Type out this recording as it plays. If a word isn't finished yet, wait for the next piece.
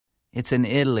It's in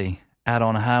Italy, out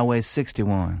on Highway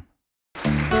 61.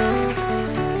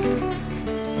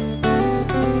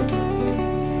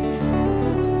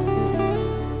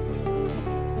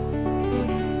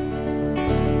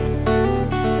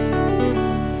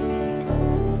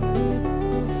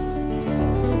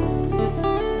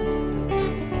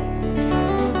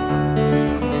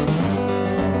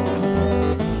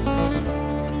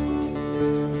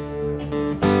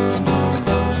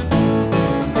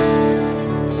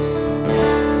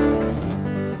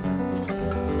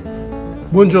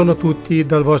 Buongiorno a tutti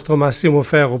dal vostro Massimo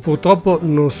Ferro. Purtroppo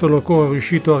non sono ancora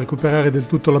riuscito a recuperare del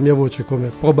tutto la mia voce, come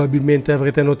probabilmente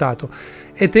avrete notato,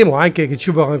 e temo anche che ci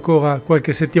vorrà ancora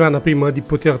qualche settimana prima di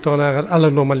poter tornare alla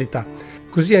normalità.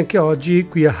 Così anche oggi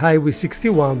qui a Highway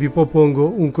 61 vi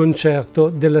propongo un concerto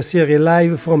della serie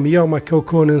Live from Jorma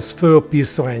Kaukonen's Ferro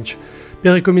Ranch.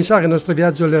 Per ricominciare il nostro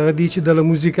viaggio alle radici della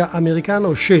musica americana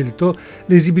ho scelto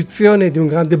l'esibizione di un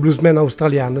grande bluesman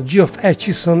australiano, Geoff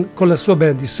Aitchison, con la sua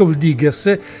band di Soul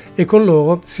Diggers, e con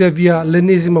loro si avvia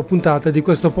l'ennesima puntata di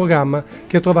questo programma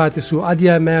che trovate su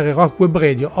ADMR Rock Web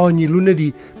Radio ogni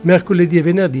lunedì, mercoledì e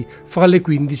venerdì fra le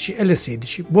 15 e le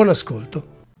 16. Buon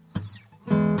ascolto.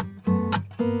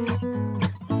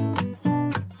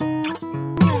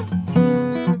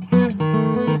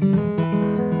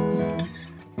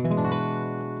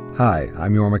 Hi,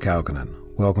 I'm Jorma Kaukonen.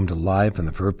 Welcome to Live from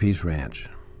the Fur Peace Ranch.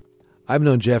 I've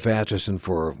known Geoff Aitchison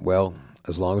for, well,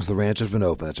 as long as the ranch has been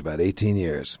open. That's about 18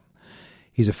 years.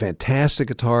 He's a fantastic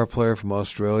guitar player from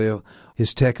Australia.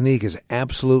 His technique is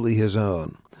absolutely his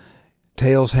own.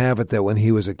 Tales have it that when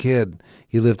he was a kid,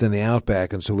 he lived in the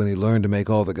outback, and so when he learned to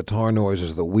make all the guitar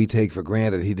noises that we take for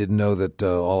granted, he didn't know that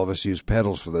all of us use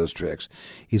pedals for those tricks.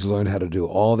 He's learned how to do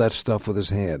all that stuff with his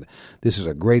hand. This is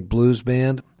a great blues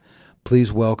band.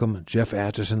 Please welcome Geoff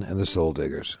Aitchison and the Soul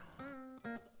Diggers.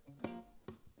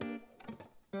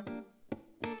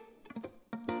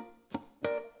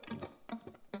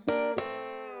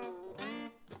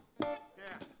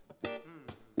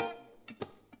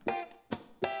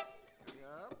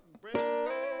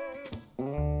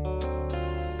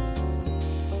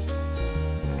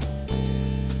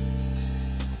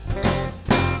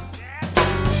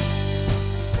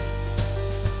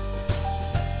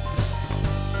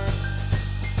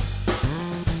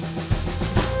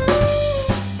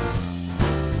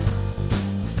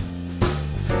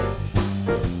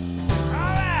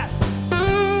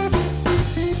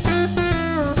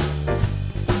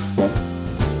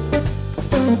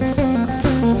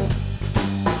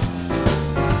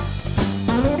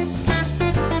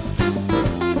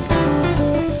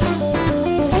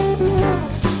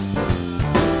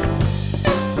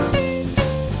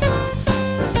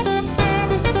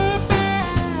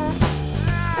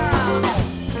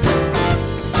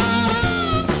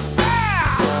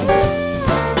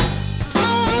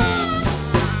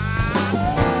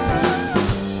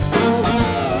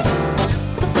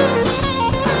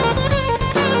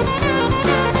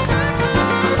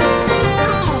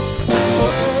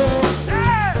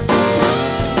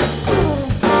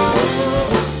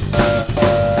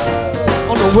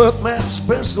 Workman's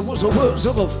best was the words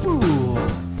of a fool.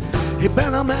 He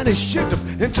bent him and he shaped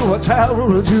him into a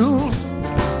tower of jewels.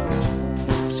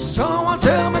 Someone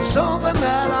tell me something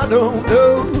that I don't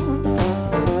know.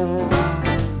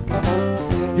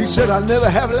 He said I never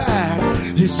have lied.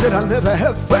 He said I never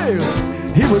have failed.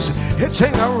 He was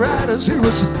hitching a ride as he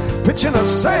was pitching a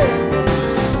sail.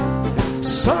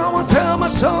 Someone tell me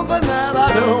something that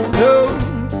I don't know.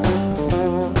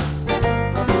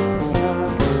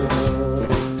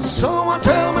 Someone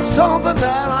tell me something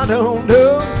that I don't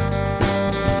know.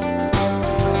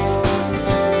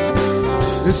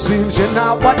 It seems you're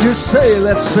not what you say.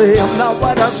 Let's say I'm not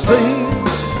what I seem.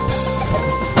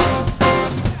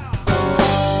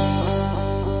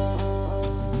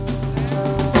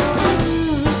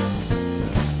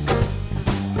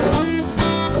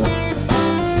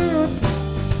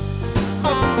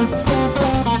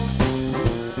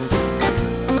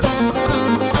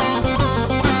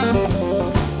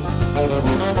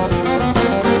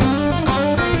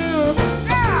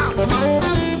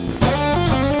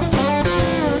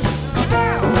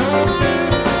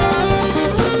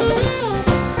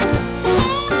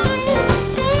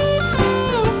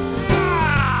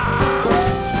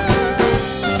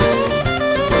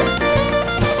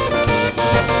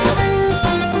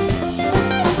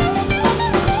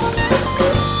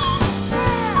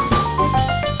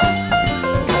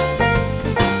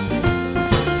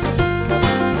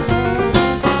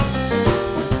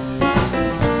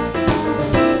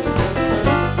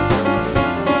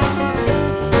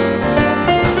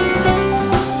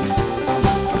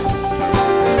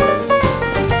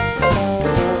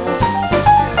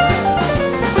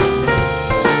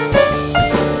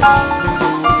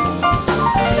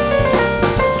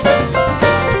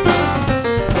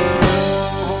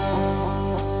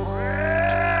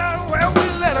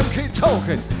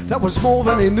 talking. That was more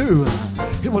than he knew.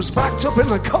 He was backed up in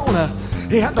the corner.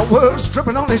 He had the words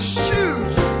dripping on his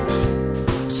shoes.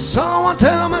 Someone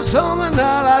tell me something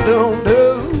that I don't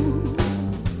do.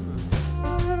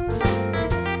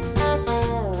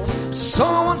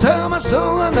 Someone tell me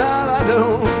something that I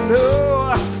don't know.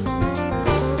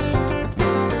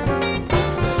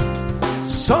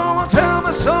 Someone tell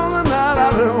me something that I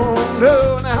don't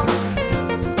know now.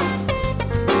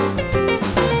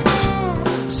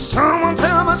 Someone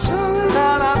tell me something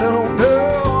that I don't know.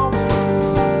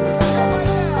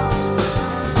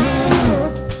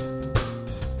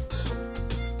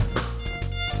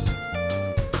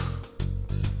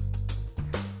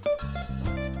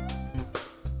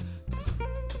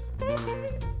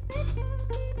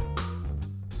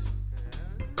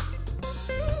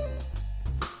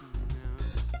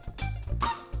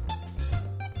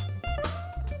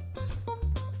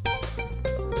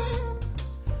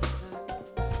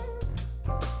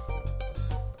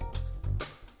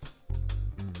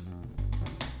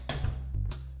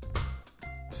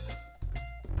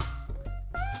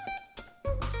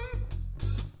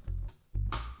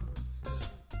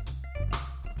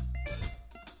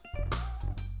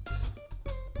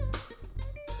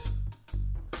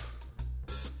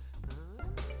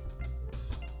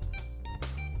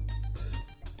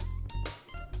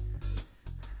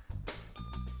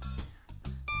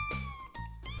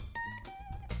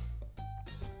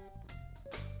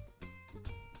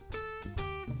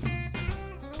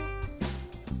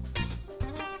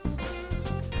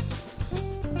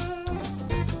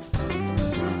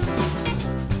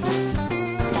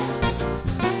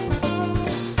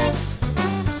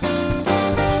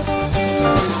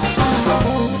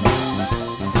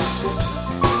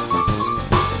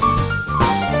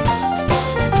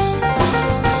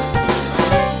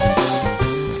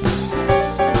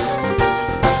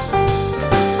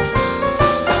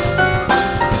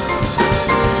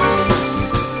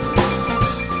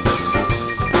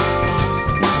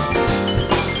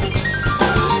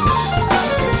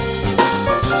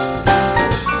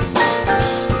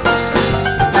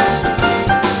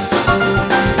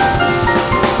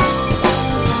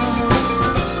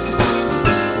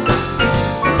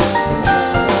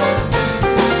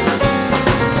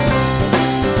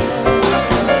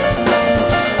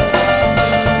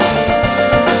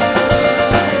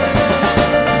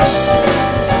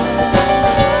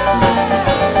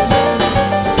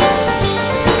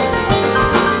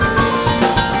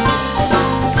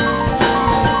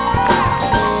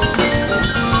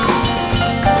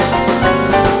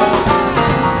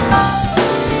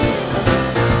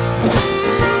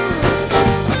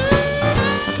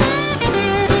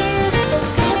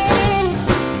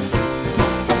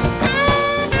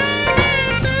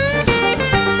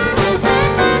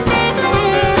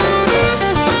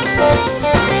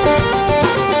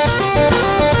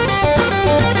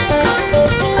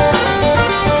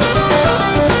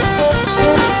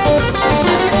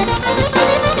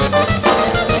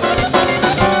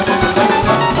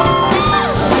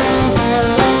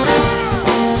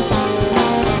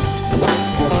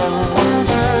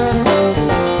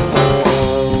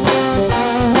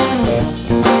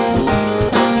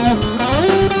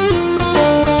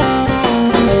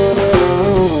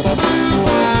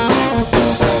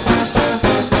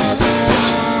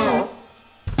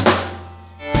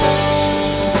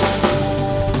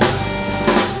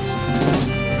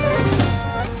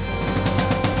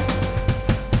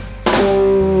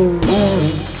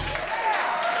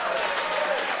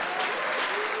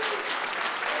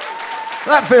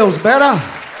 That feels better.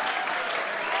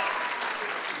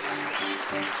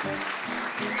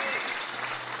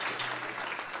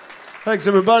 Thanks,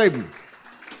 everybody.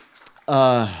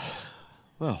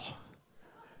 Well,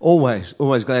 always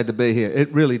glad to be here.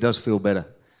 It really does feel better.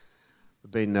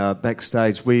 We've been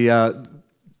backstage. We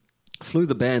flew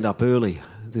the band up early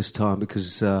this time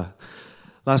because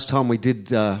last time we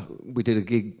did a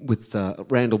gig with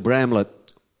Randall Bramlett,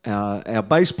 our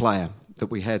bass player that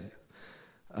we had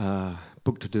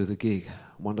booked to do the gig.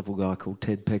 A wonderful guy called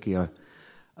Ted Pecchio.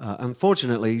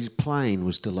 Unfortunately, his plane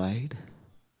was delayed,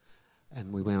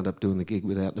 and we wound up doing the gig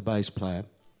without the bass player.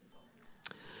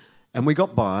 And we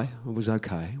got by. It was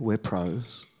okay. We're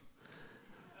pros.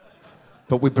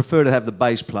 But we prefer to have the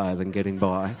bass player than getting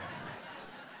by.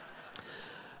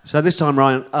 So this time,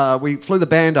 Ryan, we flew the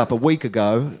band up a week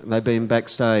ago. They've been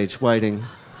backstage waiting,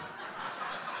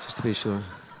 just to be sure.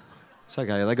 It's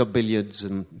okay. They got billiards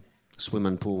and a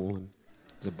swimming pool, and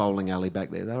there's a bowling alley back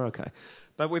there. They're okay.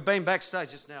 But we've been backstage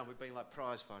just now. We've been like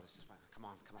prize fighters. Just come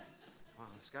on,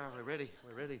 let's go. We're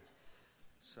ready.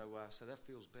 So that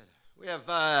feels better. We have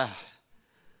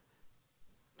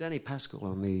Danny Pascal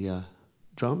on the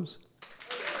drums.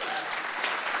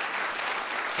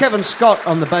 Kevin Scott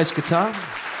on the bass guitar.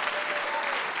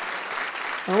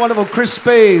 And wonderful Chris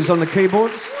Spees on the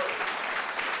keyboards.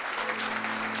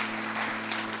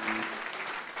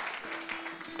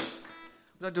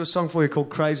 I'll do a song for you called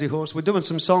Crazy Horse. We're doing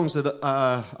some songs that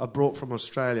I brought from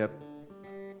Australia,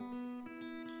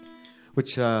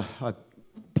 which I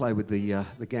play with the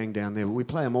gang down there. We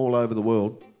play them all over the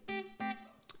world.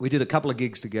 We did a couple of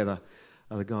gigs together,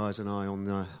 the guys and I,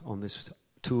 on this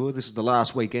tour. This is the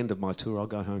last weekend of my tour. I'll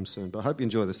go home soon, but I hope you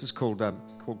enjoy this. This is called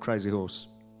Crazy Horse.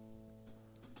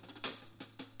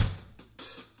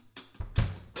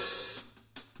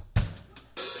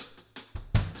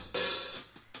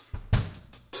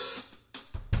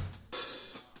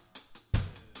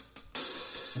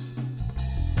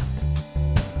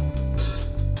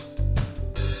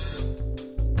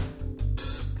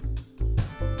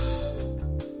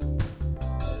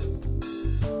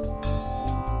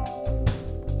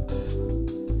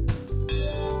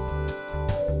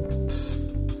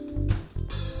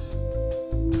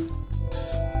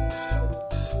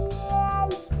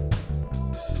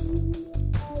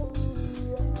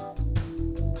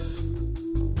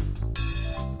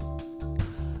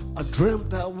 I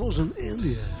dreamt I was in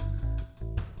India.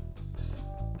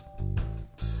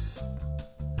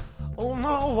 On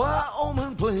a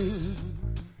Wyoming plain,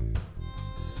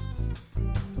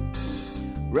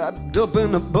 wrapped up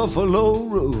in a buffalo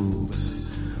robe,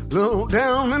 low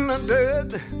down in the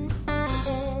dead,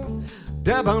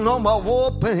 dabbing on my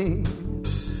war paint.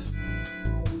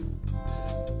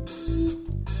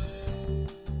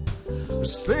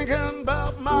 Was thinking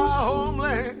about my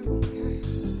homeland,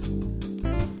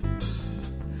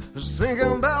 was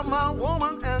thinking about my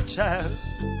woman and child,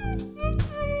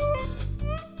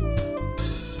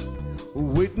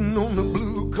 waiting on the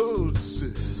blue coats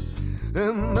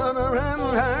and mother and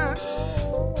line.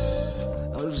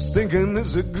 I was thinking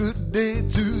it's a good day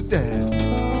to die.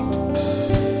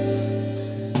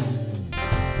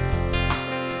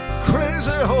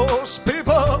 Crazy horse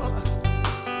people,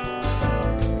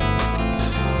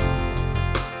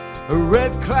 a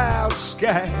red cloud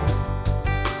sky,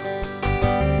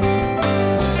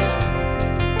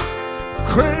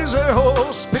 crazy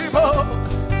horse people,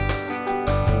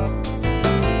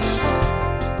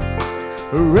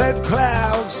 a red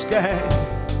cloud sky.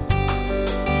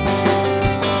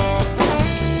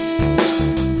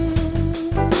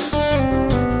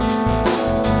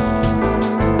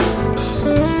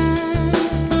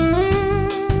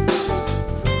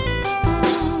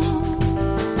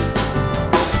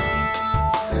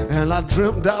 And I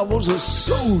dreamt I was a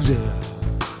soldier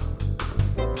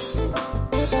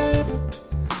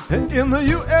in the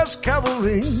U.S.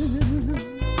 Cavalry,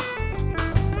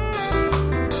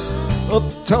 up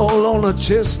tall on a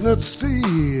chestnut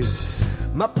steed,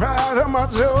 my pride and my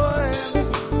joy.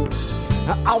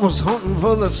 I was hunting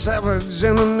for the savage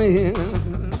enemy.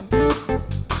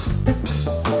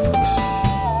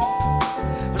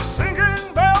 I was thinking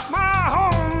about my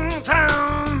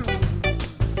hometown.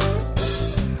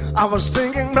 I was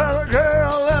thinking about a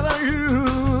girl that I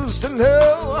used to know.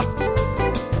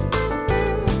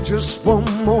 Just one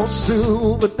more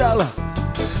silver dollar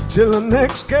till the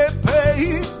next get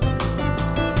paid.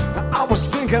 I was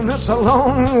thinking that's a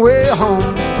long way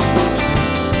home.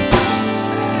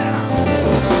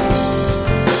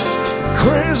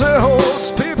 Crazy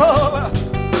horse people,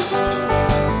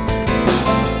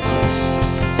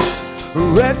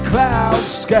 red cloud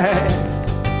sky,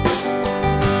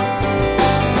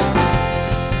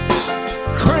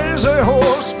 crazy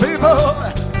horse people,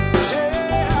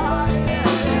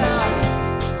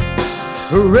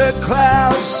 red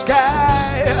cloud sky.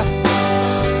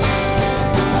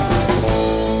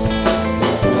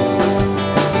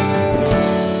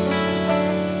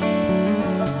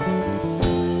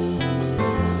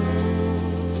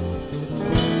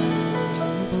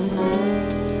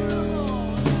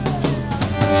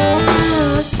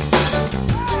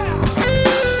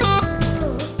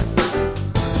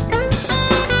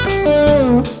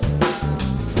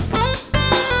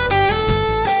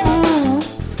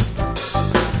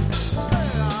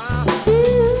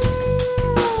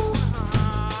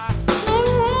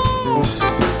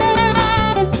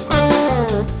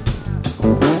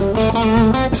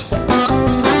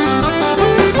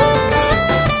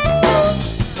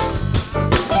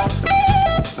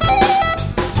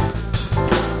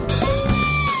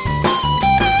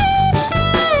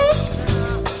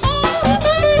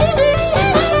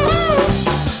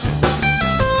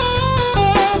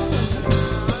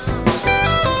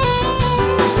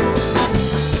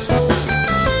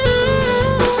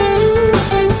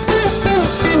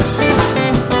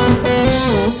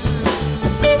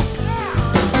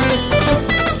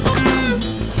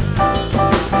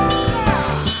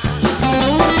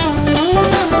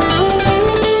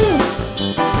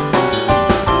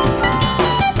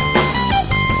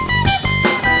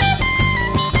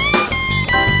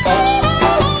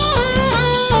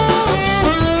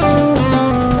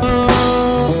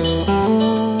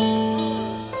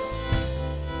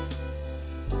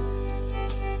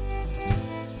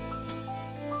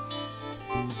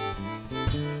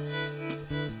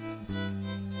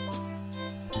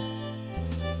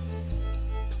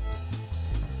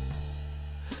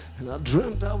 I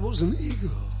dreamt I was an eagle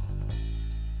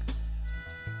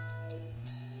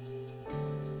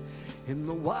in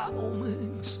the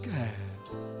Wyoming sky,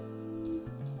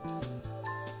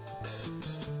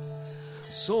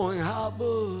 soaring high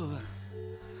above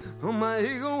on my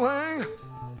eagle wing,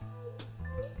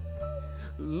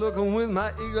 looking with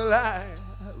my eagle eye.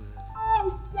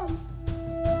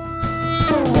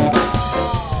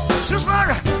 Just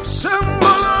like a symbol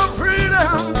of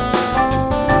freedom,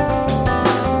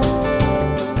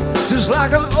 just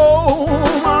like an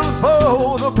omen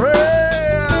for the brave.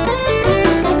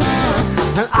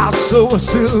 And I saw a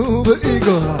silver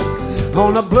eagle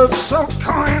on a blood-soaked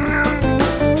coin,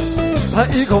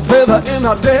 an eagle feather in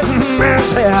a dead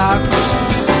man's hair.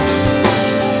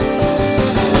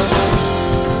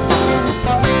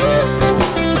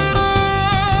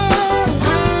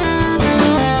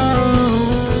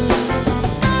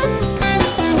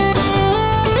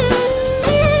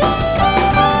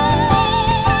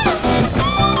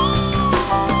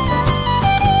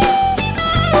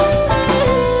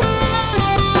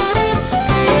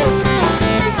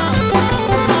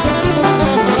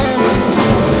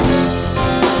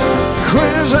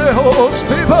 Horse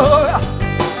people,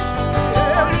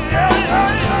 yeah.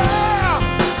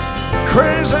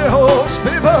 Crazy horse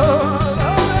people,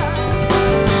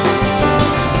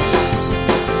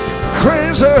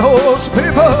 crazy horse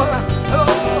people,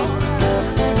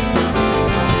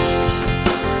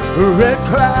 red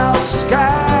cloud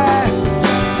sky.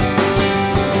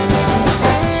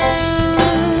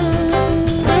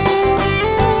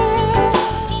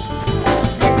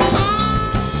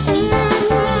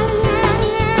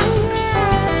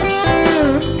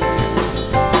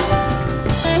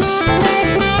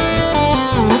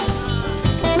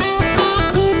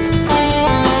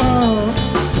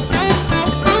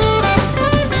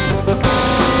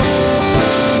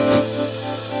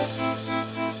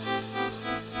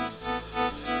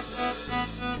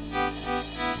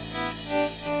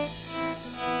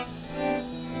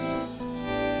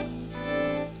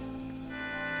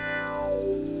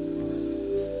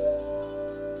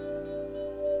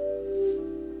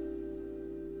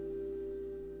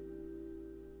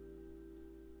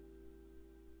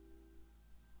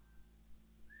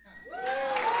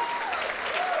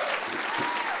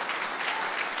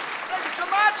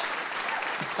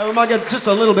 We might get just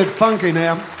a little bit funky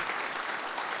now.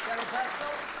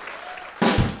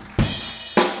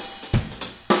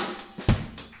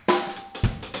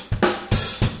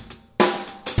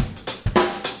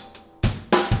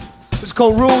 It's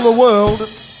called Rule the World.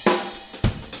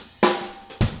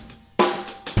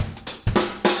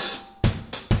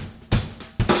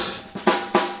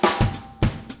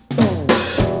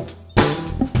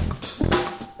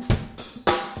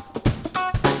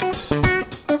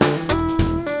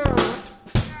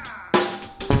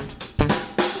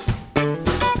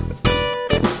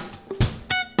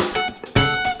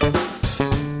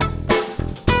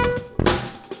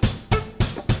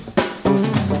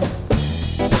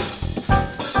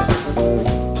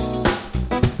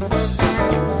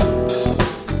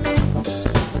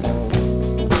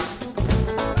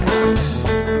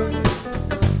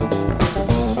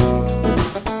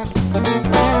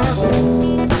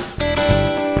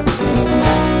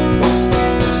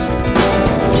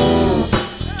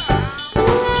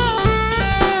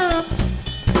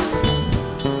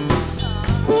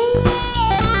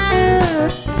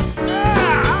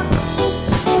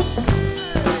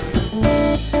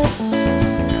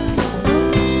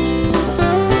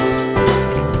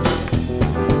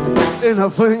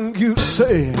 Anything you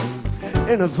say,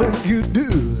 anything you do,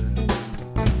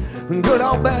 good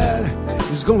or bad,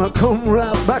 is gonna come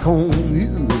right back on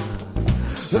you.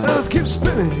 The earth keeps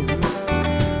spinning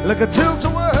like a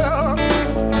tilt-a-whirl.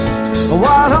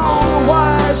 Why don't the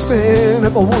wise men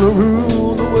ever wanna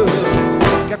rule the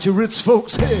world? Got your rich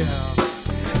folks here,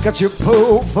 got your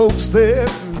poor folks there,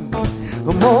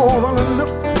 more than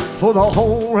enough for the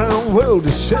whole round world to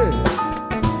share.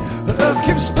 The earth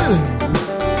keeps spinning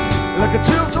like a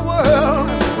tilt-a-whirl.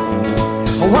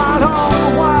 Why don't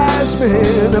the wise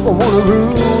men ever want to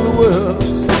rule the world?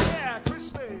 Yeah,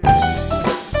 crispy.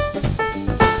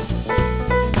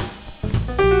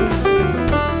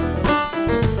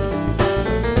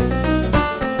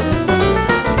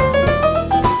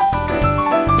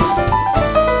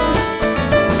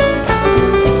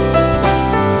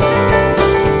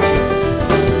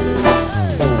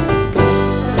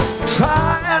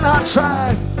 Try and I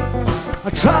try. I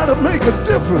try to make a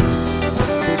difference.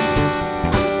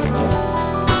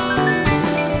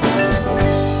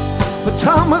 But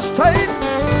time must take,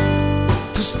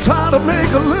 just try to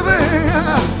make a living.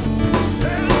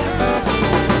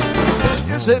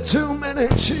 Is there too many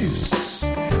chiefs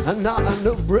and not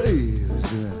enough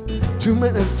braves? Too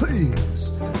many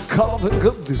thieves carving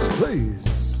up this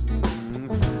place.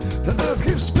 The earth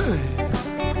keeps spinning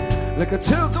like a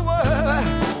tilt-a-whirl.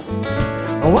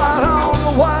 Why don't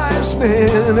the wise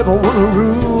men ever want to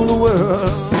rule the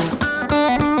world?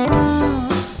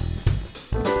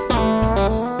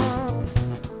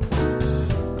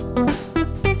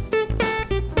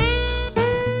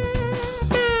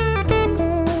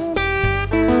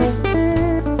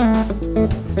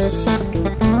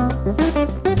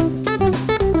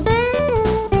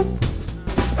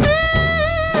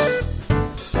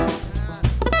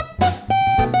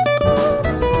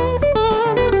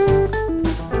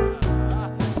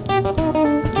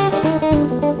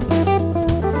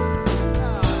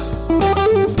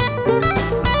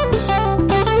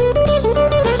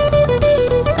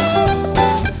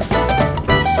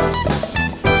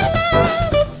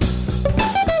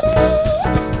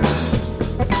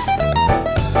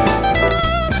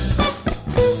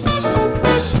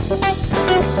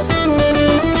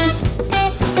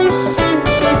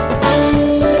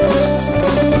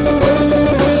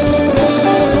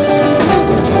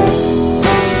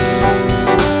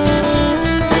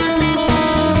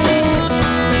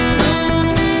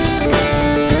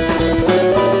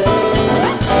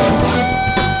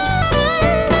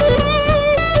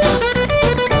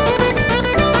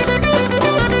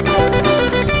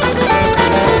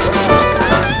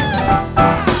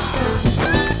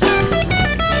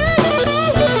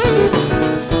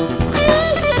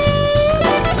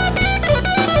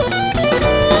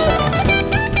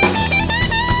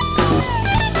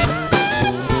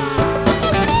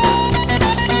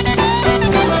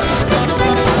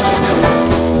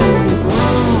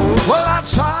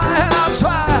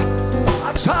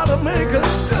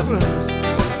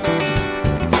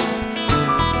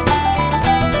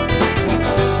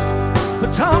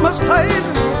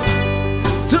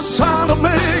 Just trying to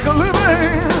make a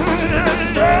living.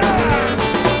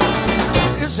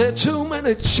 Is there too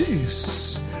many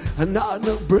chiefs and not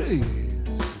enough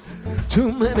braves?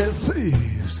 Too many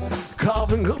thieves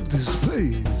carving up this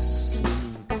place.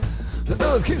 The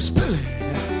earth keeps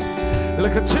spinning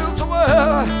like a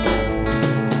tilt-a-whirl.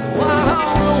 Why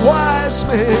don't the wise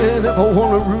men ever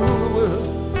want to rule the world?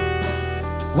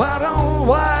 Why don't the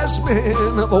wise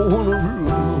men ever want to rule the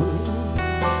world?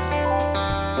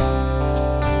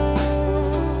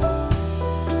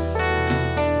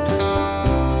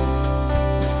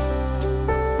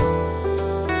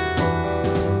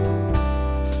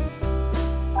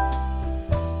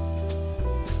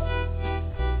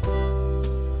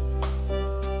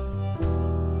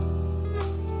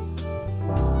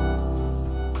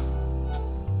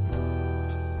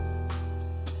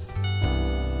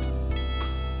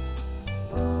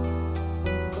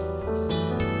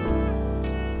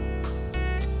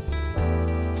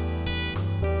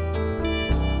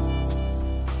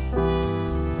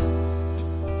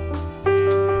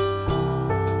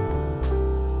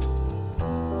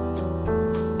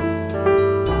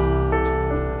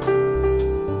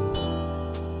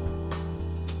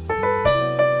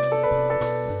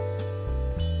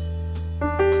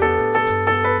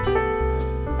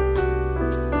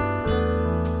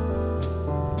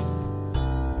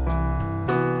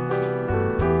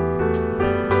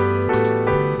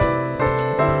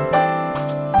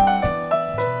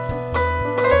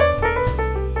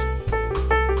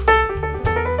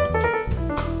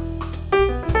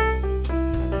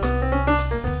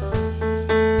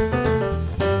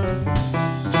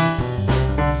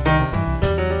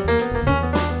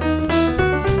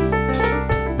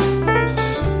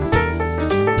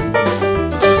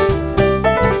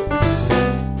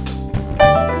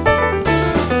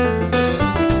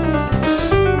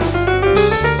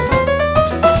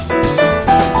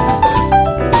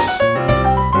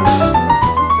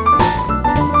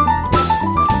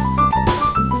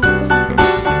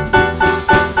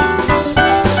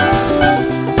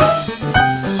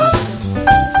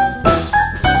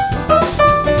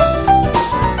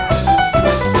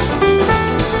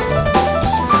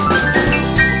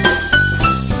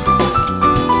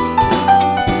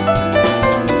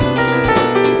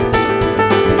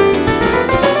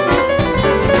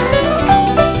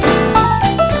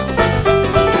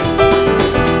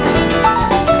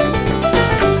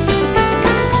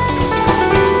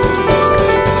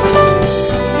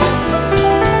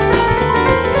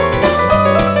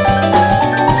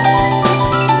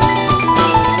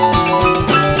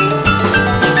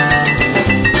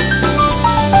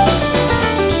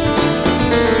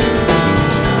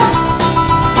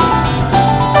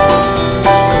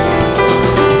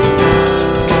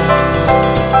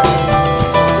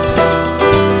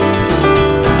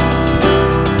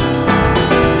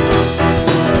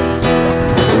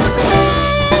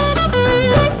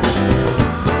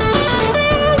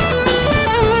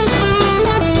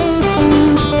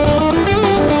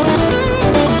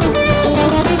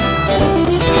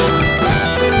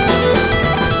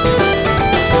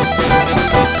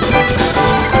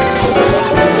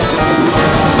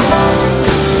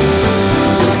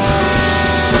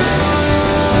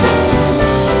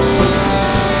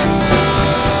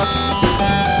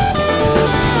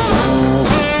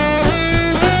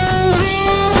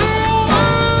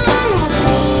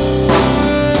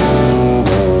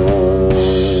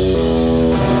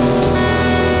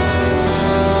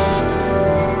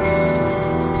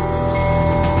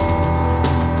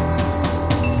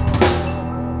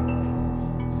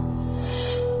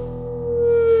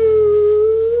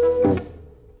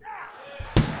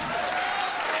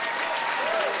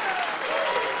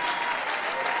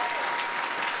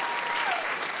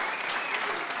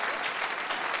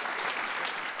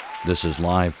 This is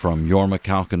live from Jorma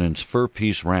Kaukonen's Fur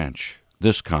Peace Ranch.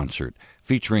 This concert,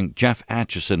 featuring Jeff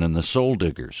Acheson and the Soul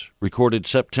Diggers, recorded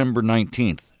September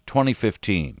 19th,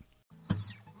 2015.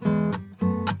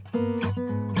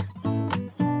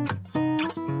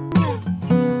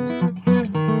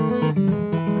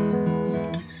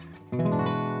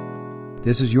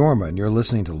 This is Jorma, and you're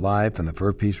listening to Live from the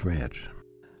Fur Peace Ranch.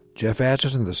 Jeff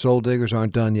Acheson and the Soul Diggers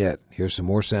aren't done yet. Here's some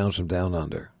more sounds from down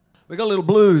under. We got a little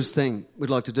blues thing we'd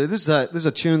like to do. This is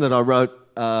a tune that I wrote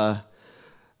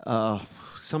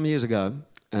some years ago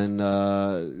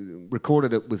and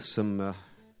recorded it with some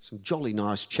jolly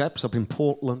nice chaps up in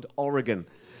Portland, Oregon.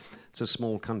 It's a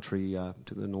small country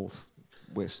to the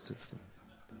northwest of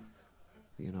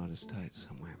the United States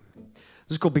somewhere.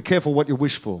 This is called "Be Careful What You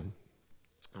Wish For."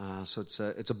 So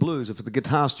it's a blues. For the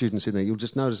guitar students in there, you'll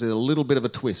just notice there's a little bit of a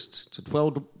twist. It's a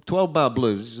 12-bar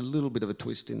blues. There's a little bit of a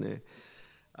twist in there.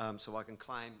 So I can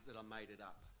claim that I made it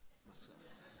up myself.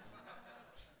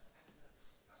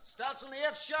 Starts on the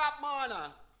F sharp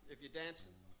minor, if you're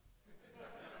dancing.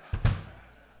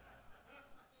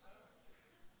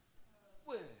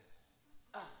 One,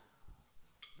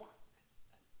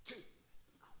 two.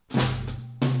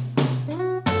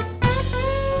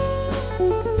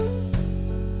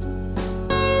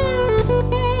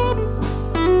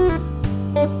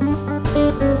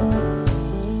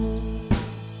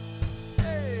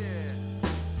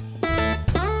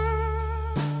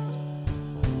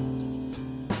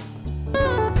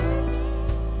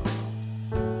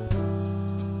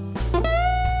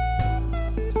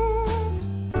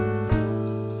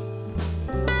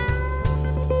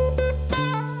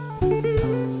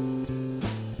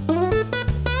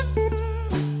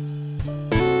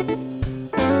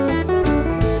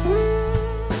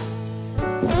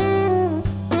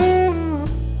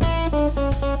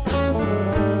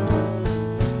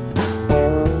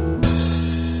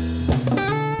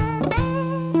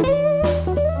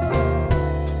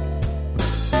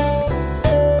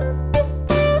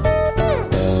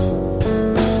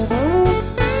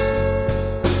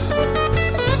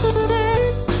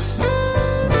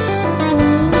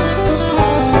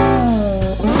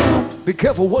 Be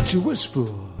careful what you wish for.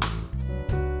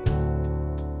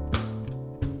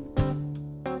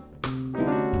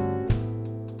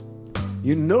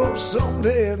 You know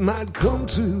someday it might come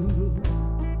true.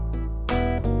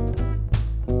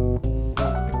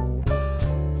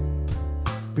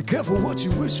 Be careful what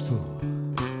you wish for.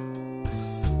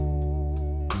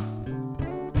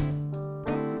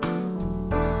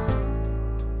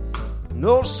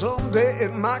 Know someday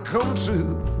it might come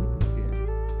true.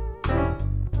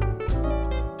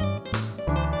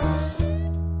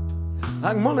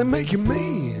 Like money make you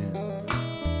mean,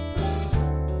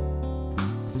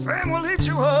 fame will eat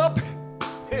you up.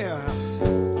 Yeah,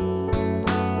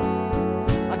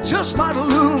 I just might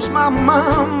lose my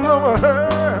mind over her.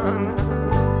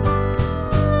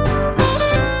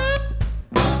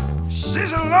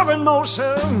 She's in love in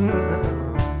motion,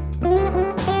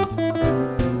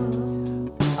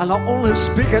 and I only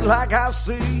speak it like I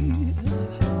see.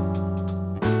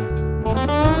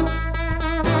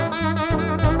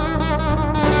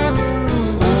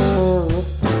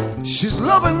 She's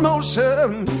love in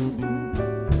motion,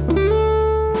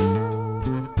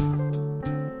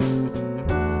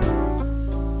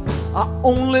 I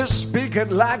only speak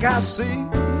it like I see.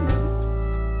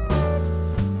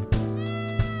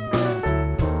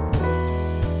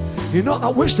 You know, I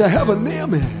wish to have her near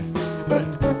me. Well,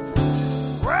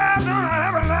 don't I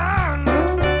have a line?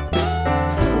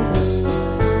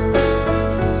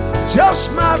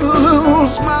 Just might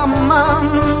lose my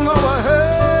mind over her.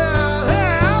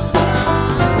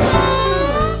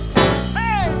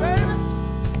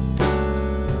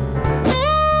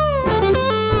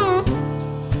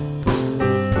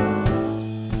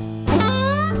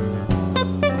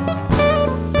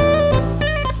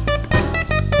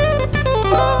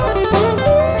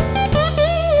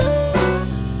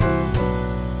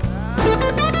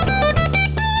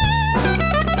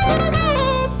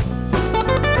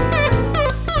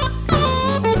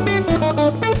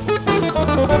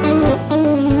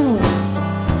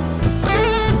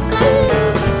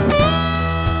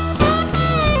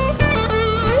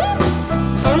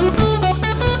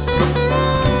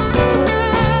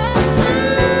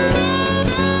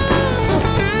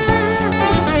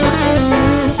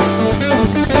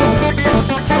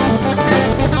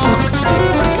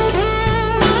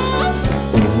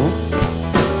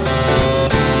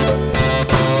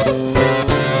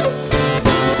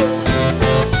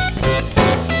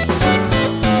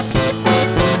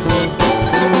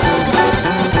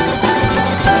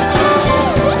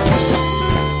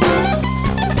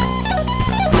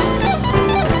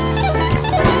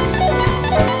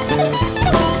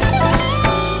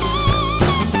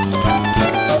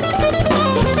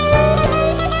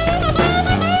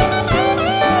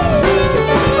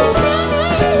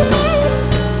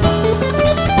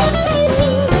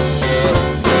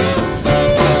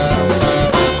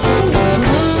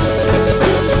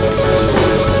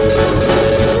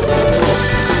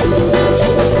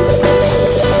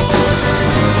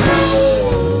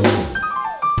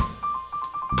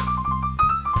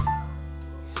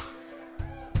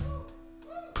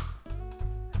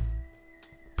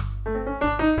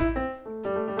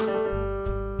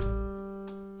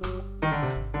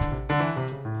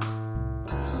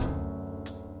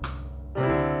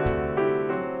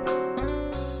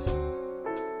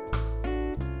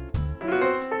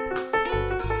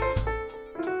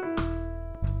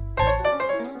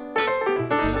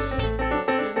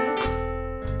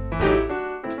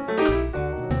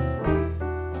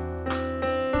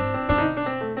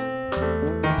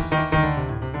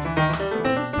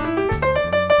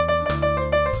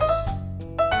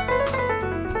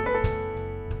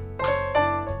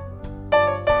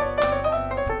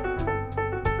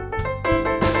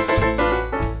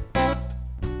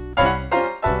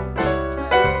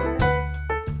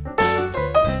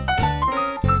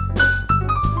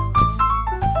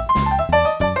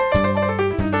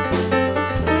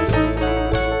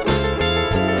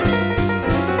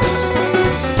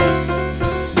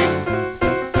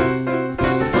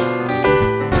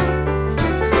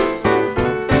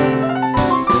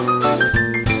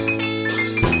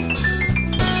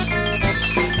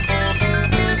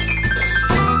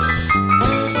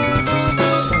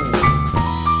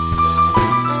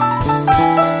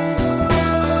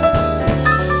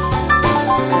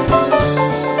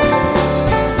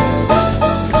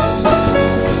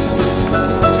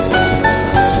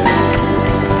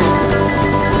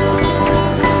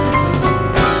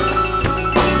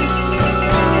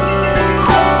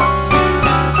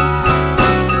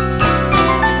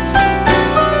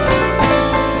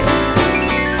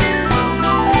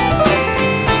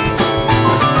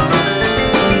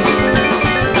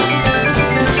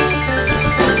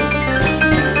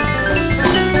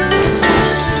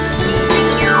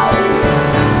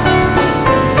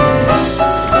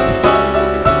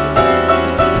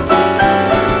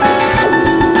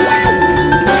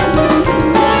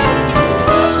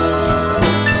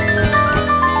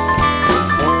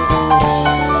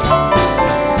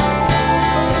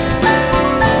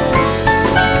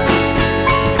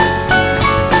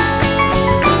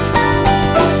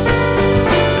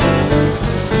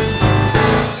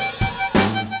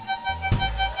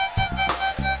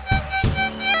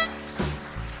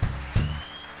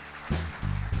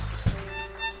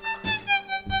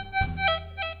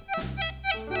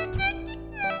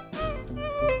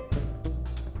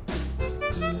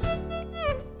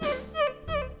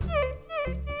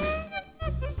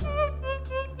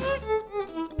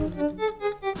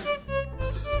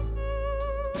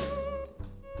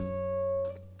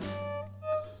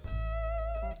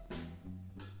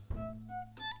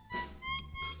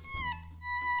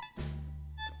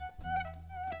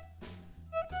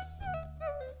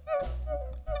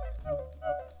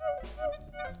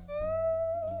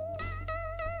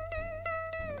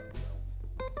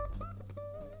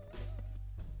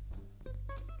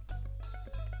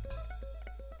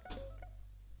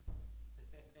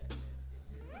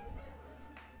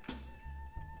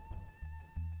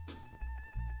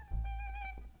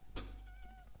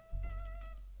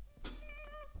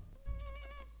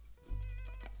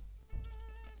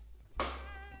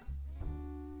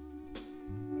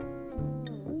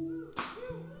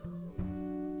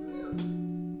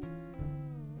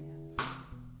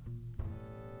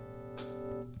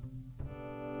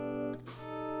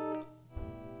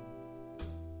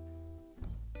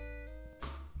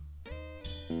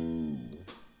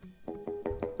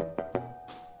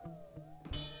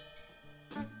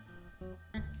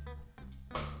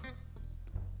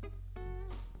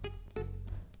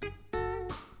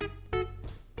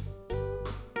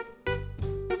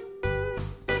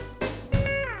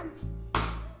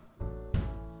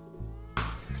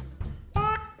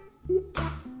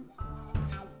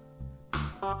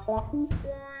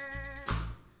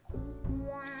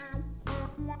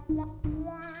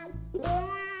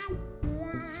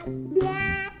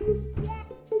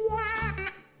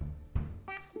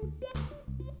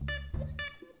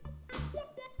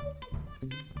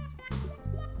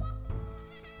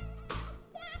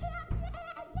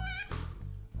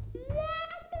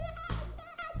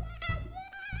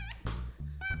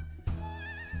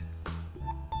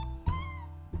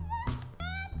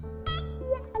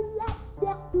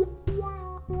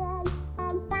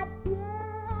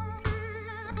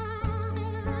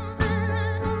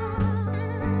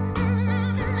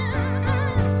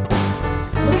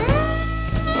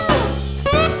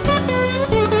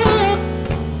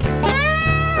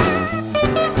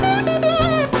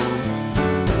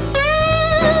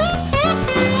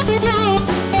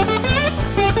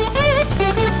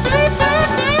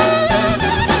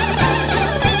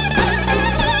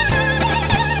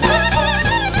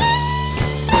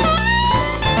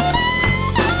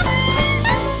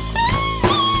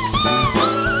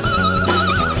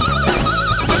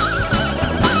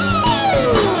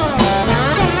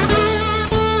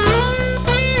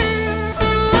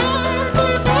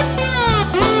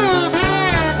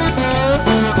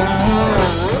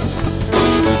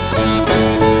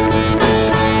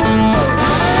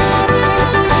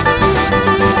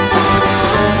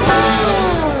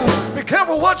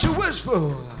 What you wish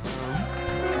for?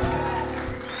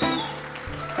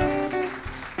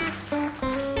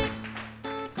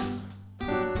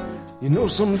 You know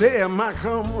someday I might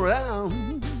come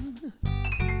around.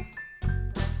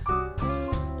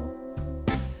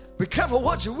 Be careful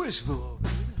what you wish for.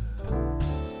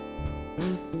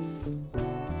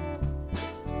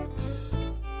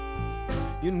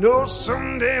 You know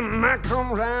someday I might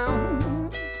come around.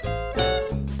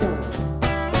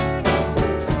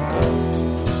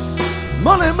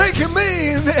 Money making me,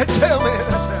 and they tell me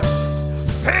that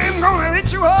fame gonna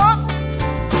hit you up.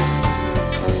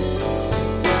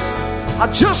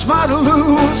 I just might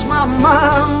lose my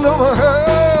mind over her.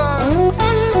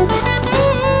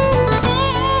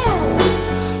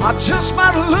 I just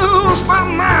might lose my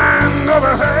mind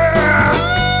over her.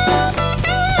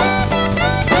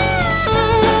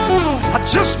 I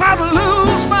just might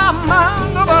lose my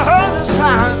mind over her this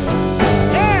time.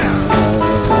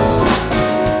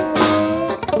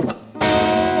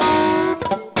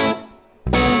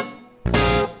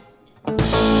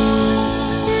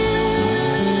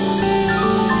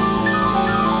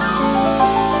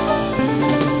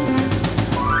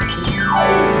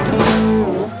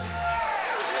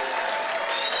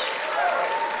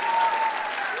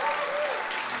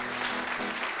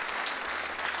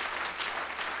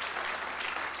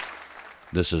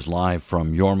 This is live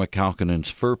from Jorma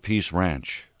Kaukonen's Fur Peace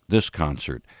Ranch. This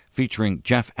concert, featuring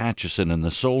Jeff Atchison and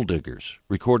the Soul Diggers,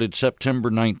 recorded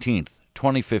September 19th,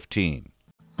 2015.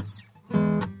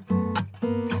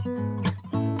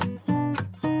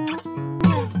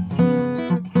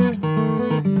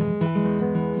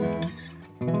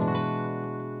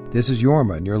 This is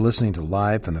Jorma, and you're listening to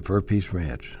Live from the Fur Peace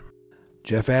Ranch.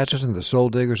 Jeff Atchison and the Soul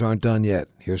Diggers aren't done yet.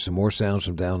 Here's some more sounds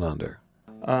from down under.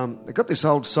 I got this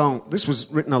old song. This was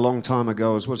written a long time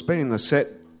ago as well. It's been in the set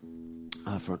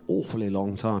for an awfully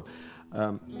long time.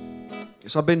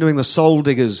 So I've been doing the Soul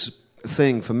Diggers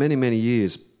thing for many, many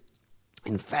years.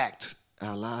 In fact,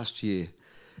 last year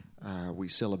we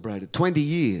celebrated 20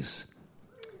 years.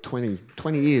 20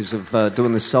 years of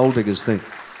doing the Soul Diggers thing.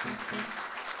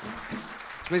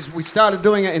 We started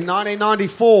doing it in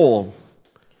 1994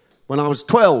 when I was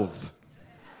 12.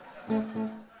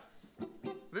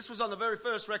 This was on the very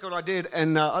first record I did,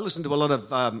 and I listened to a lot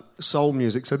of soul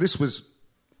music, so this was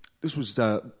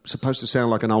supposed to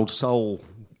sound like an old soul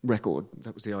record.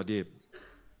 That was the idea.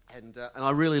 And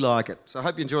I really like it. So I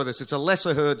hope you enjoy this. It's a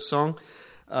lesser heard song.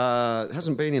 It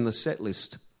hasn't been in the set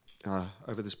list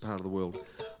over this part of the world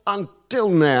until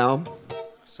now.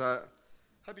 So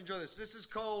hope you enjoy this. This is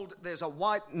called There's a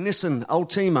White Nissan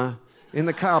Altima in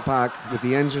the car park with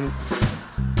the engine.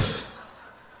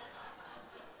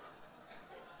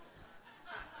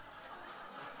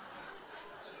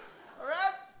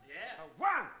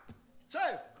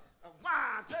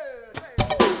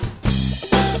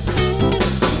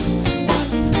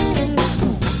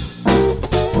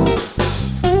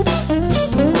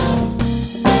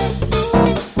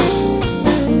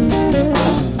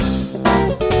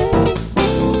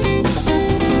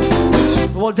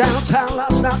 downtown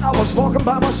last night, I was walking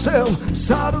by myself.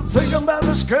 Started thinking about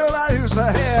this girl I used to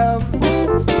have.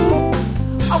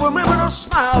 I remember her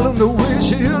smile and the way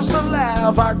she used to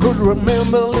laugh. I could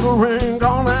remember the little ring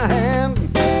on her hand.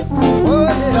 Oh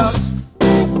yes.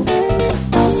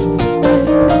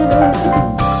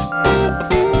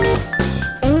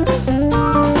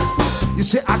 You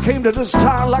see, I came to this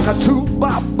town like a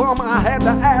two-bop bum. I had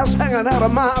the ass hanging out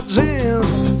of my jeans.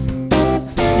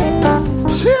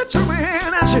 She took me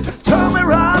in and she turned me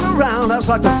right around. That's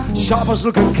like the sharpest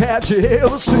looking cat you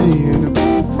ever seen.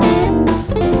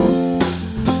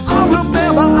 I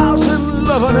remember I was in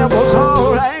love and it was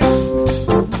alright.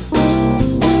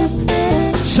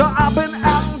 So I've been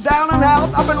out and down and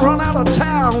out. I've been run out of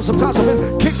town. Sometimes I've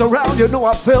been kicked around. You know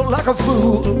I felt like a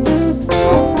fool.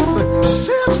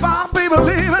 Since my baby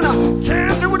leaving, I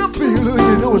can't do what I feel.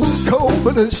 You know it's cold,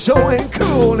 but it sure ain't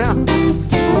cool now.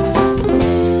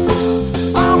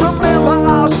 I remember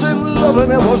I was in love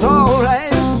and it was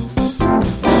alright.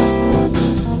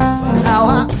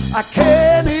 Now I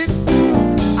can't eat,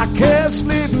 I can't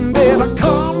sleep, and baby,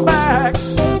 come back.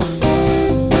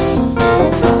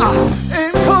 I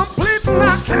ain't complete and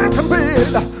I can't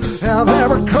compete. I'll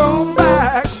never come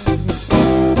back.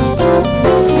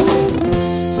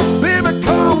 Baby,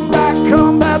 come back,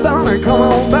 darling, come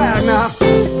on back now.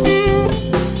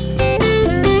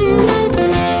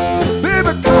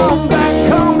 Baby, come back,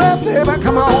 baby,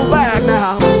 come on back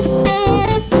now.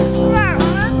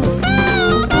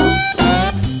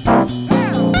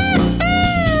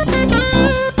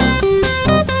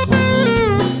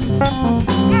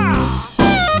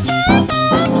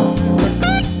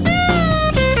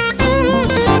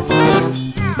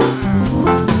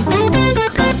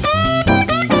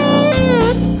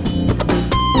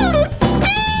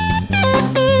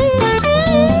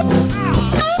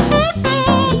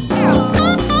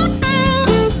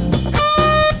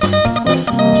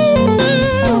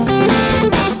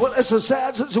 It's a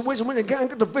sad situation when you can't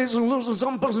get the face and losing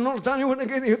some person all the time. You wouldn't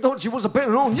get you thought she was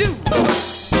depending on you.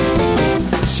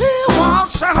 She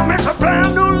walks out and makes a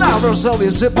brand new lover. So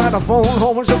you sit by the phone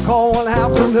home and she'll call one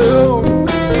afternoon.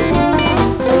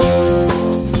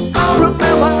 I remember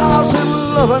I was in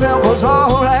love and it was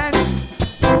alright.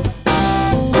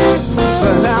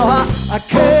 But now I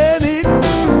can't eat,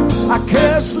 I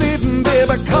can't sleep, and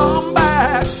baby, come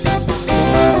back.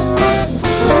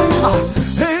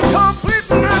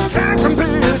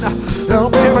 Now,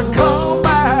 baby, come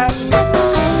back.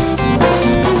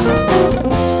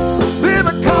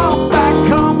 Baby,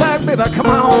 come back, baby, come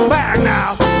on back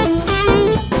now.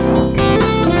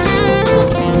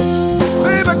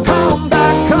 Baby, come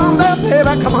back,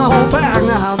 baby, come on back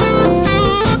now.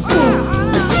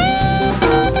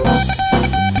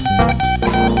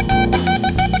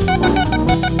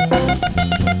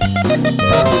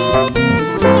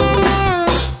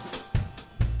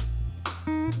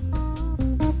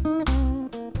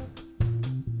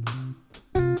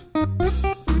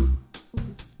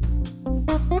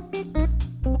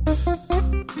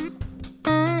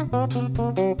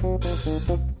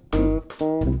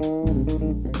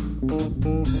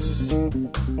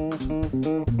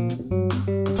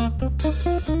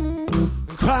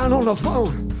 Crying on the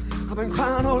phone, I've been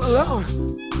crying all alone.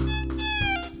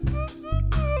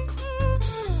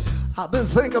 I've been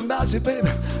thinking about you,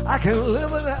 baby. I can't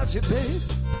live without you, baby.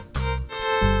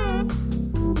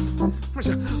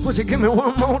 Would you give me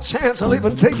one more chance? I'll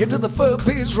even take you to the Fur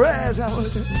Piece Ranch. I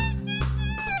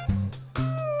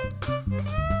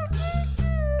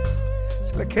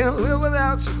can't live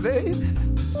without you, baby.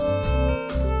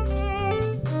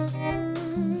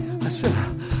 I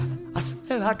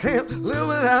said I can't live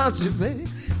without you, baby.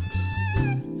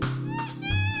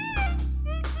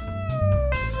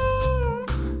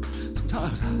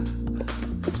 Sometimes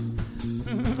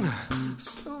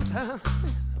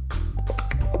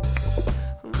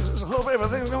I just hope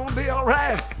everything's gonna be all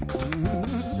right.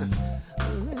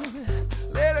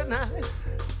 Late at night,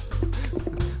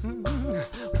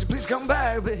 would you please come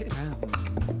back, baby?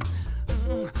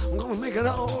 I'm gonna make it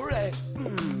all right.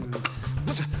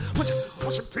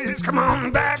 Won't you please come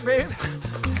on back, baby?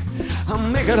 I'll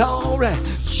make it all right.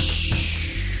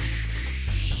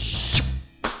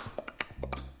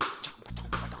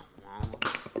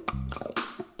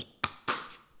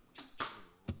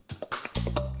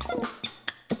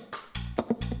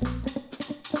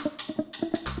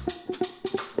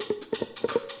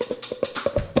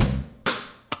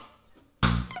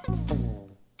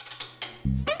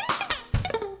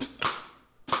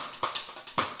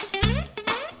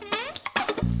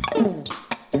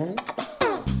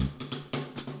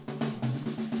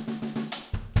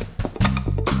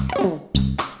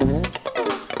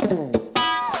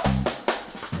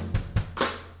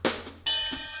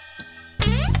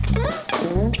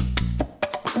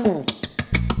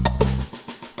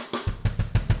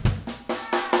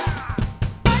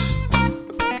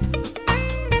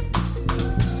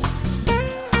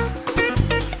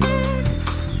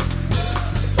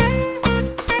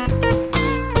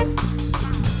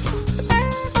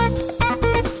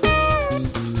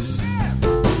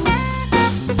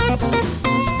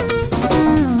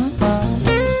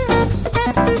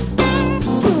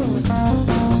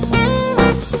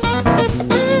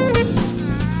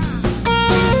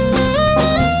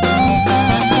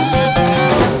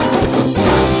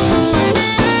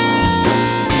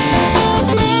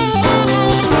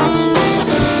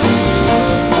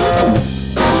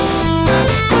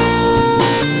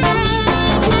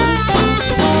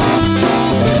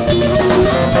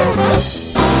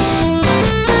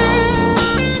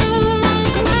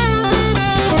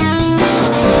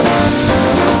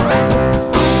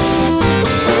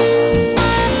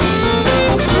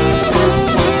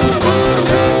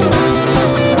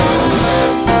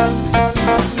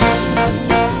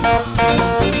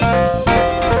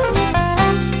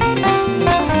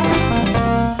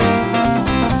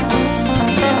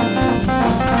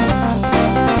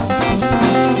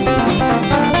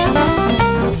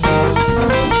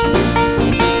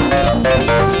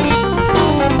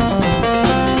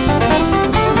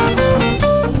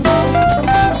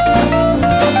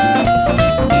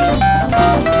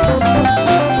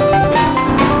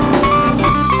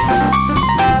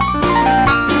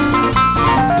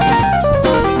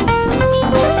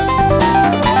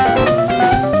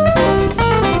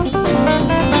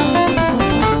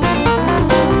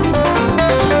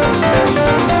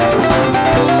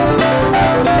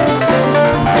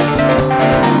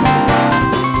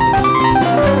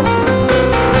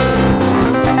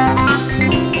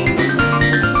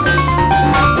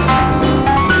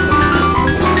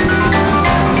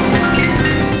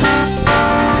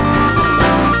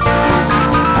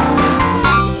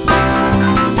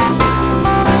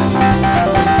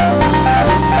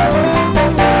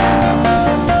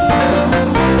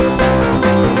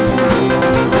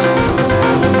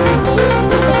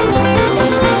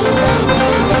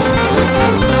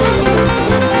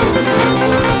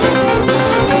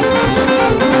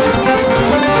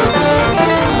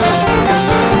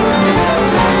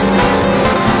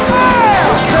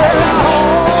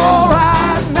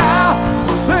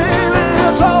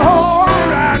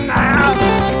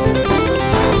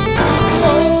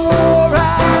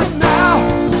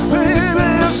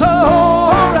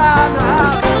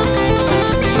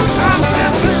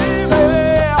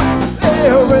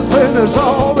 is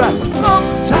alright.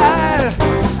 Uptight,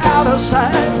 out of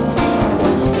sight.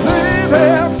 Baby,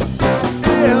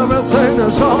 everything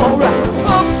is alright.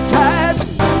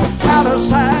 Uptight, out of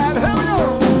sight. Here we go.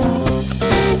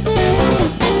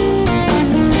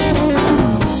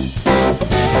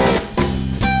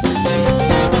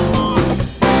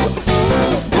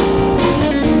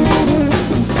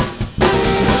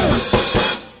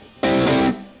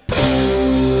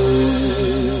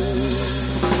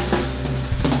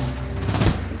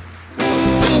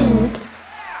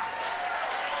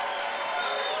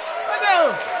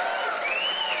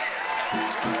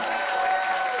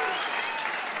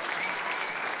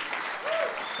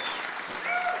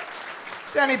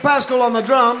 Danny Pascal on the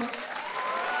drums.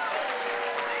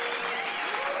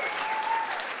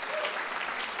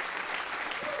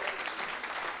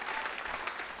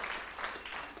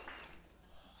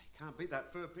 Can't beat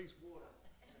that fur piece water.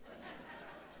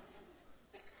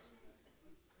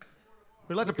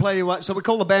 We'd like to play you, so we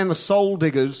call the band the Soul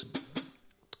Diggers.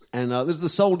 And this is the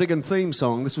Soul Digging theme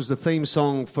song. This was the theme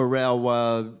song for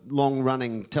our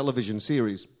long-running television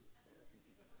series.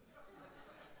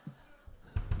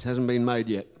 It hasn't been made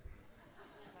yet.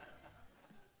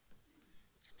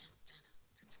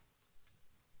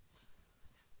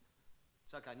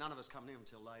 It's okay, none of us come in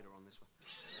until later on this one.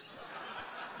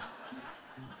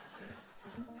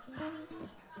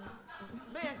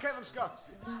 Me and Kevin Scott.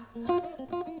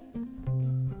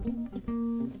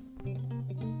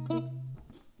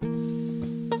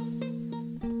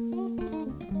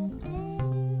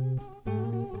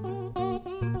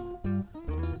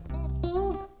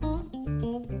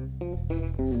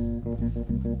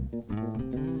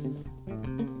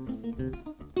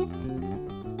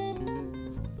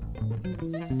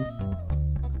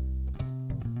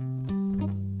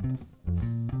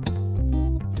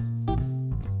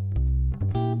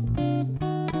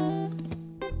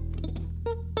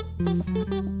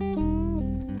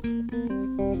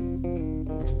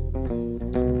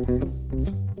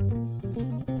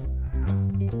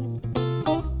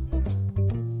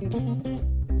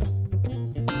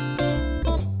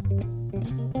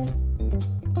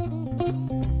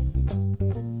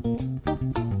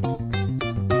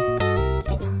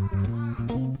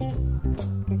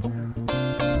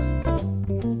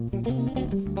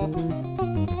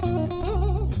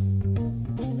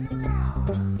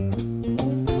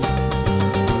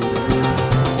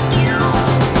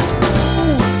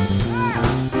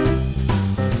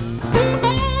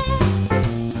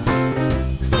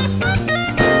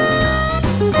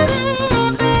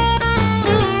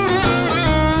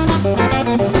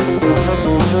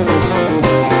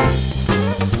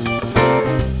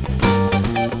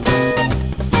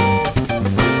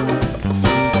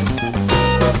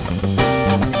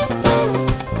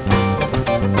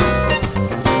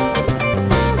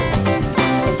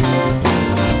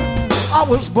 I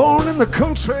was born in the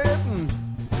country,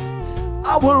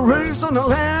 I was raised on the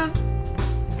land,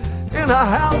 in a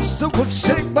house that was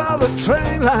shaped by the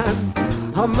train line.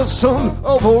 I'm the son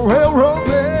of a railroad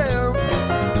man.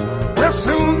 Well,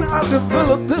 soon I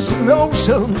developed this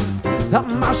notion that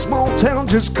my small town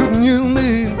just couldn't use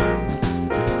me.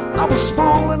 I was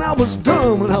small and I was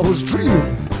dumb and I was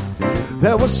dreaming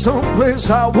there was some place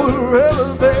I would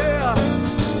rather be.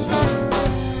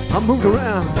 I moved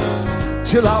around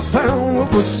till I found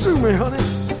what would suit me, honey.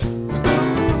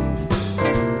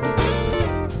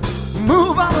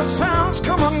 Move by the sounds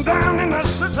coming down in the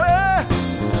city.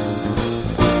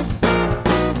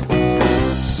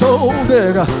 Soul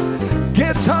digger,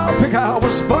 guitar picker, I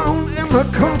was born in the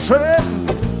country.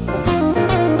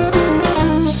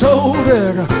 Soul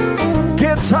digger,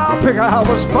 guitar picker, I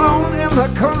was born in the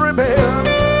country, baby.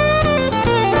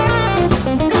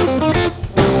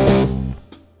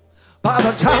 By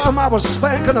the time I was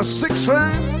spanking a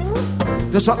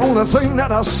 6-string, that's the only thing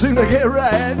that I seem to get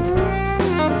right.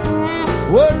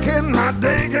 Working my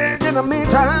day gig in the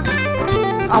meantime,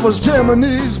 I was jamming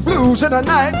these blues in the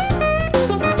night.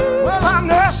 Well, I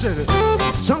nursed it,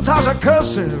 sometimes I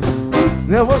cursed it.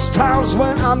 There was times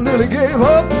when I nearly gave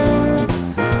up.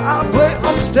 I'd play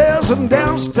upstairs and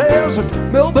downstairs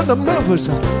and Melbourne to Memphis.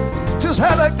 Just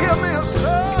had to give me a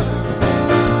start.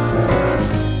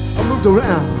 I moved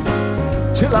around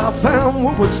till I found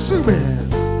what would suit me.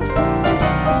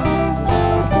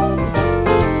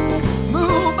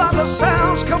 Moved by the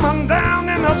sounds coming down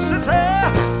in the city.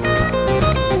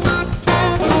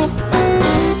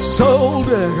 Soul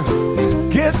digger,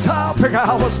 guitar picker,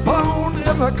 I was born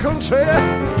in the country.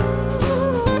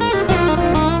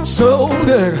 Soul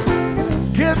digger,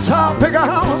 guitar picker,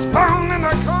 I was born in the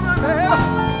country.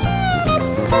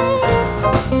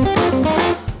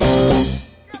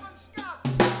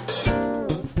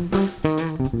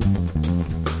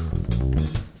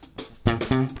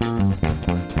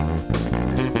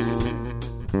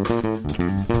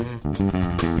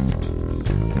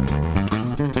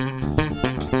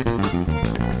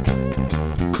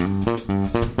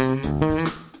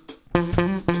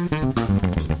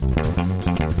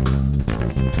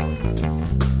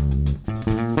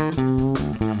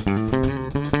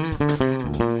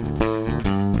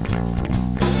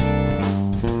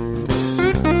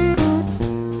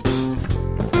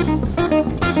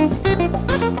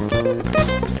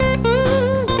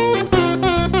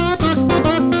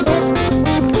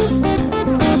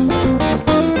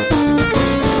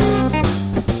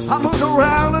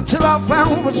 Till I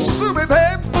found what suit me,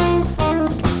 babe.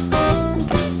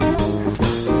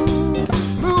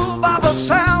 Moved by the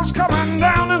sounds coming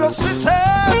down in the city.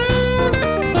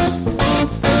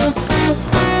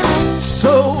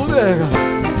 Soul digger,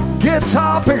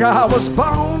 guitar picker, I was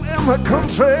born in the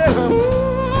country.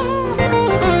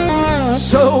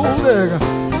 Soul digger,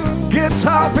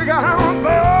 guitar picker, I was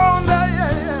born there,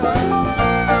 yeah.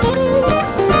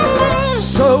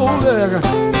 Soul digger,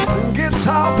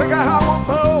 guitar picker, I was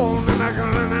born.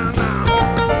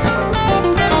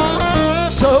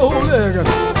 Soul digger,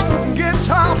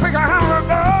 guitar picker, I was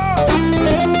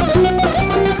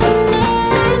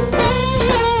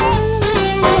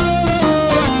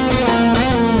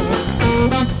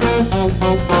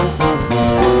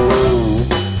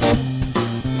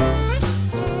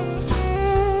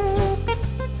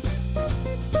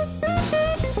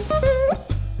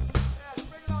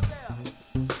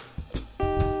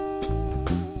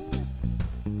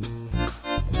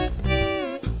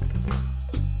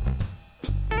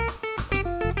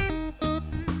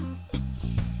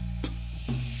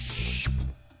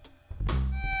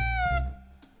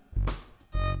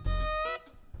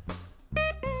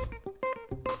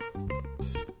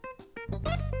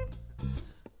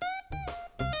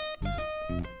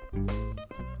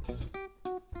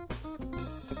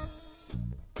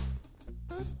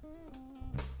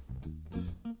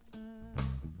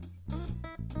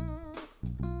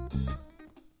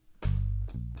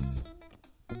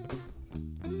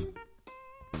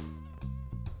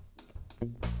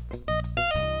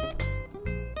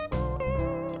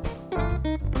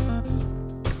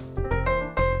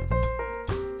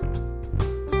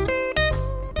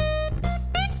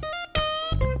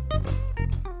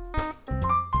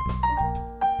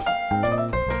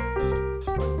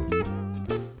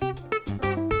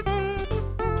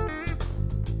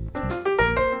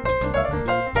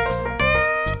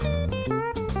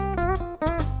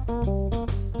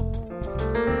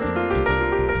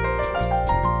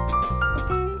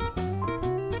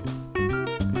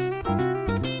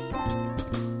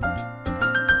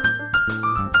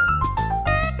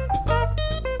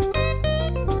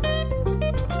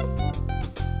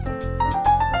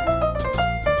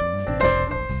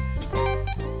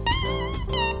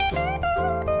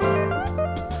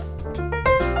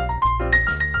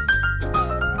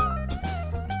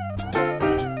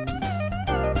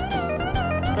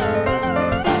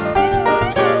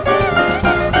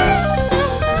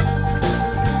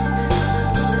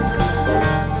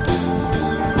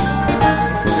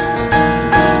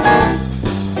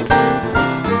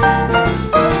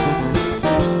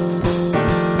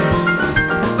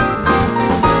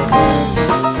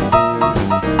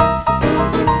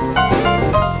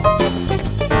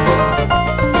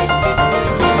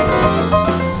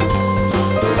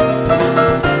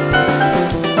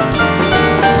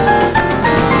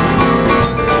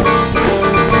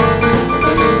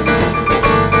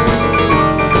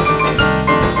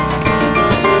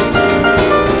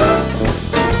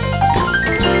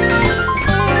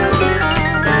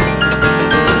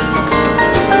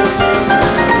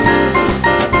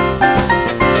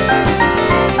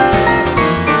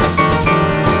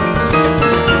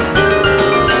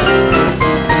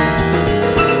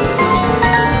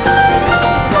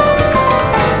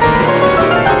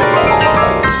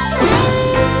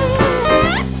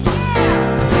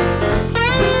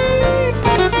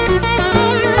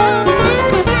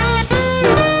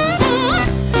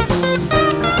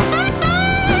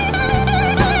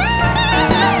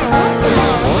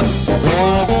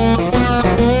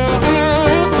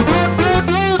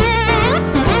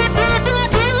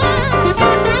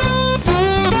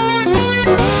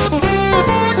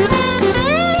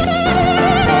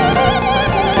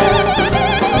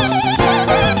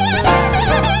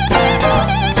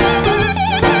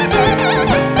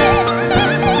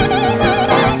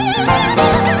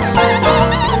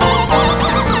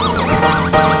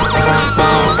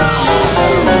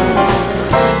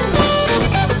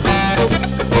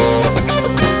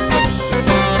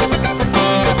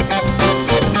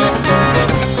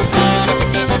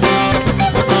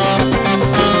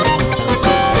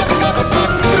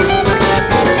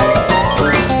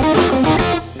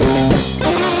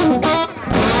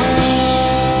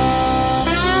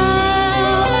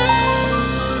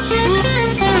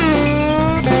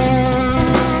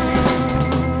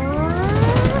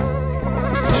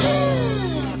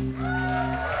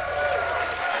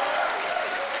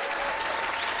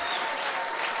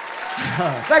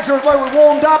Thanks, everybody. We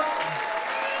warmed up.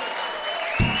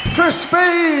 Chris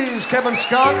Spees, Kevin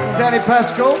Scott, and Danny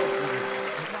Pascal.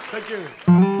 Thank you.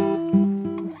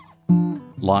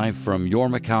 Live from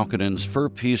Jorma Kaukonen's Fur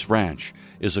Peace Ranch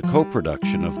is a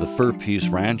co-production of the Fur Peace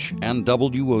Ranch and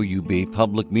WOUB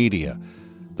Public Media.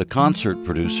 The concert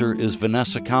producer is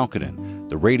Vanessa Kaukonen.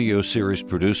 The radio series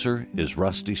producer is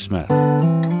Rusty Smith.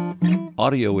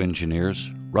 Audio engineers,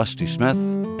 Rusty Smith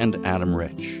and Adam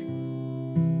Rich.